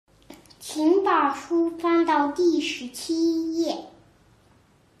请把书翻到第17页。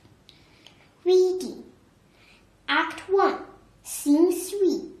Reading, Act 1, Scene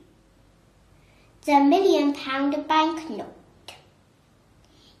 3. The £1,000,000 banknote.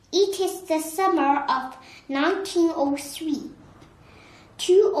 It is the summer of 1903.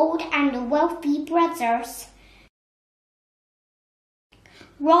 Two old and wealthy brothers,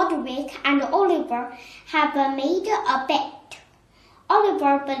 Roderick and Oliver, have made a bet.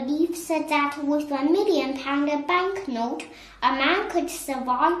 Oliver believes that with £1,000,000 banknote, a man could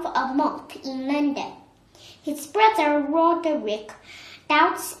survive a month in London. His brother Roderick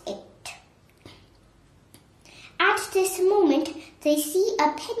doubts it. At this moment, they see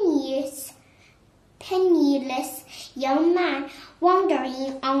a penniless young man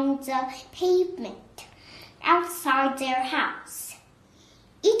wandering on the pavement outside their house.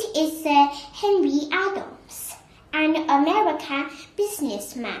 It is Henry Adams, an American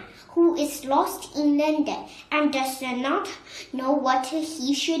businessman who is lost in London and does not know what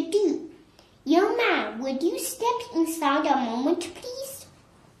he should do. Young man, would you step inside a moment, please?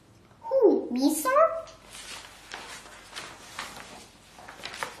 Who, me, sir?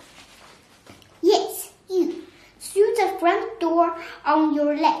 Yes, you. Through the front door on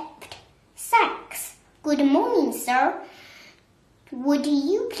your left. Thanks. Good morning, sir. Would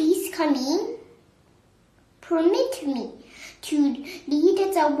you please come in? Permit me to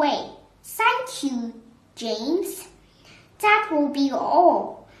lead the way. Thank you, James. That will be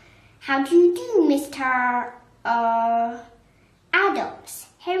all. How do you do, Mr. Adams?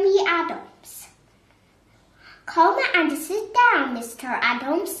 Henry Adams. Come and sit down, Mr.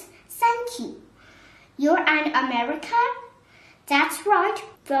 Adams. Thank you. You're an American? That's right,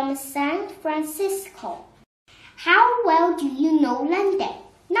 from San Francisco. How well do you know London?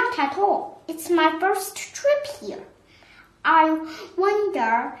 Not at all. It's my first trip here. I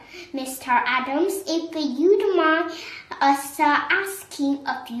wonder, Mr. Adams, if you'd mind us asking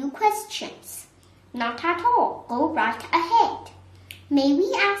a few questions. Not at all. Go right ahead. May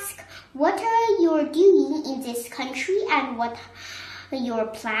we ask what you're doing in this country and what your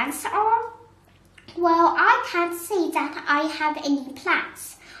plans are? Well, I can't say that I have any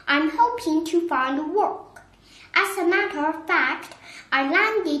plans. I'm hoping to find work. As a matter of fact, I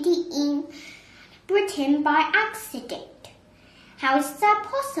landed in Britain by accident. How is that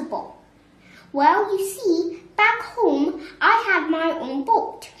possible? Well, you see, back home, I had my own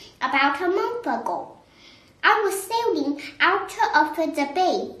boat about a month ago. I was sailing out of the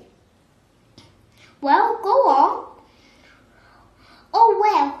bay. Well, go on.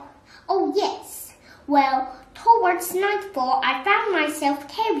 Oh yes. Well, towards nightfall, I found myself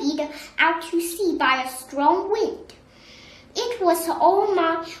carried out to sea by a strong wind. It was all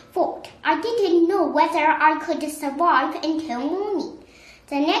my fault. I didn't know whether I could survive until morning.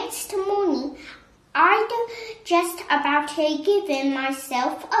 The next morning, I'd just about given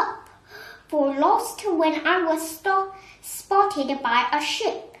myself up for lost when I was spotted by a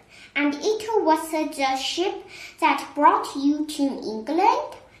ship. And it was the ship that brought you to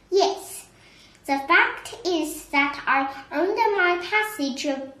England? Yes. The fact is that I earned my passage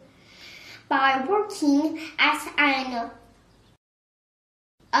by working as an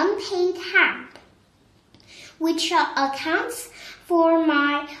unpaid hand, which accounts for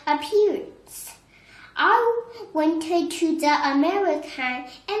my appearance. I went to the American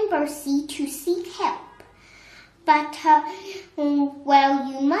embassy to seek help. But,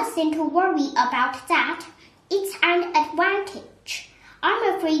 well, you mustn't worry about that. It's an advantage.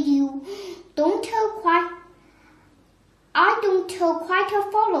 I'm afraid I don't quite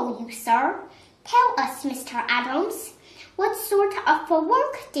follow you, sir. Tell us, Mr. Adams, what sort of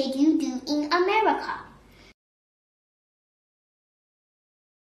work did you do in America?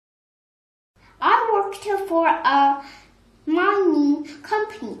 I worked for a mining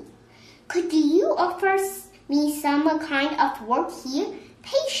company. Could you offer me some kind of work here?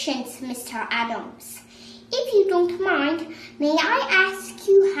 Patience, Mr. Adams. If you don't mind, may I ask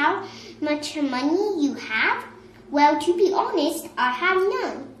you how much money you have? Well, to be honest, I have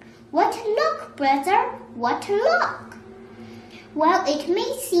none. What luck, brother, what luck! Well, it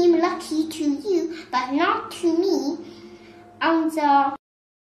may seem lucky to you, but not to me. On the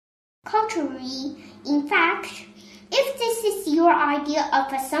contrary, in fact, if this is your idea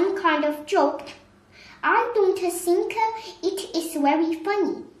of some kind of joke, I don't think it is very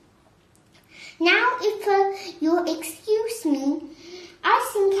funny. Now, if you'll excuse me, I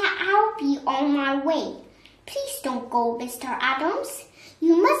think I'll be on my way. Please don't go, Mr. Adams.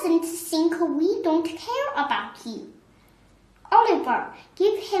 You mustn't think we don't care about you. Oliver,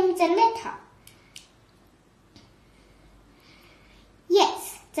 give him the letter.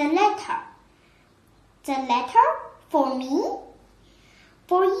 Yes, the letter. The letter for me?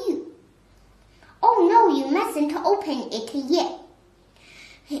 For you. Oh no, you mustn't open it yet.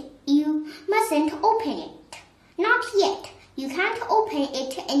 You mustn't open it. Not yet. You can't open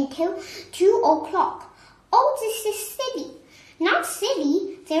it until 2 o'clock. Oh, this is silly. Not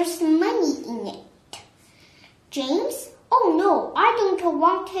silly. There's money in it. James? Oh no, I don't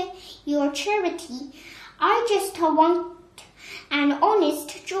want your charity. I just want an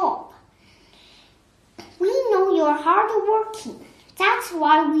honest job. We know you're hard-working. That's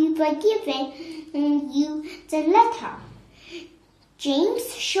why we've given you the letter.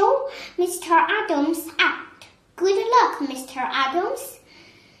 James, show Mr. Adams out. Good luck, Mr. Adams.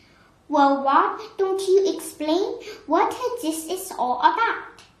 Well, why don't you explain what this is all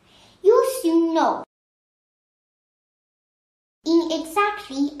about? You'll soon know. In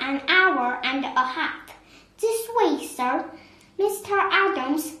exactly an hour and a half. This way, sir. Mr.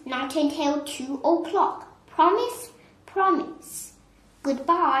 Adams, not until 2 o'clock. Promise? Promise.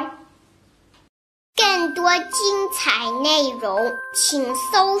 Goodbye. 更多精彩内容，请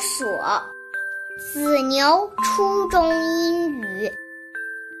搜索子牛初中英语、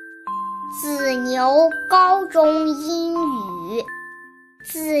子牛高中英语、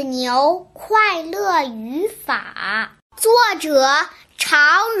子牛快乐语法，作者常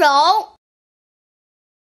荣。